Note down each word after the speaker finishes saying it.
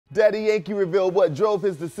Daddy Yankee revealed what drove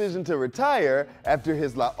his decision to retire after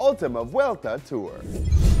his La Última Vuelta tour.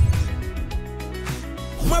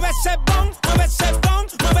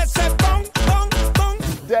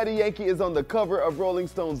 Daddy Yankee is on the cover of Rolling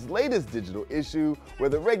Stone's latest digital issue, where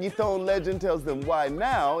the reggaeton legend tells them why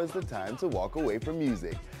now is the time to walk away from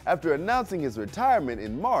music. After announcing his retirement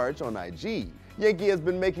in March on IG, Yankee has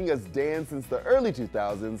been making us dance since the early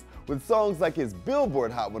 2000s with songs like his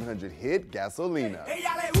Billboard Hot 100 hit, Gasolina.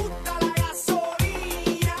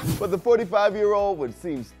 But the 45-year-old, which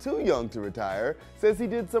seems too young to retire, says he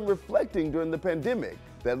did some reflecting during the pandemic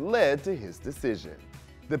that led to his decision.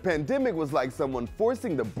 The pandemic was like someone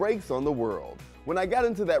forcing the brakes on the world. When I got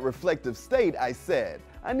into that reflective state, I said,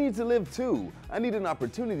 I need to live too. I need an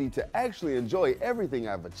opportunity to actually enjoy everything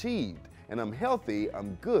I've achieved. And I'm healthy,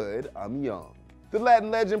 I'm good, I'm young. The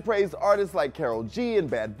Latin legend praised artists like Karol G and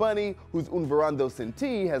Bad Bunny, whose Un Verano Sin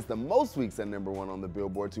Ti has the most weeks at #1 on the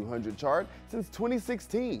Billboard 200 chart since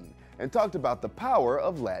 2016, and talked about the power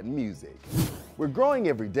of Latin music. We're growing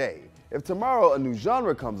every day. If tomorrow a new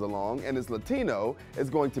genre comes along and it's Latino, it's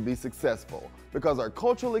going to be successful because our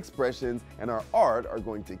cultural expressions and our art are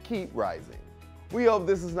going to keep rising. We hope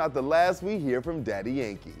this is not the last we hear from Daddy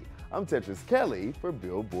Yankee. I'm Tetris Kelly for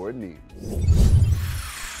Billboard News.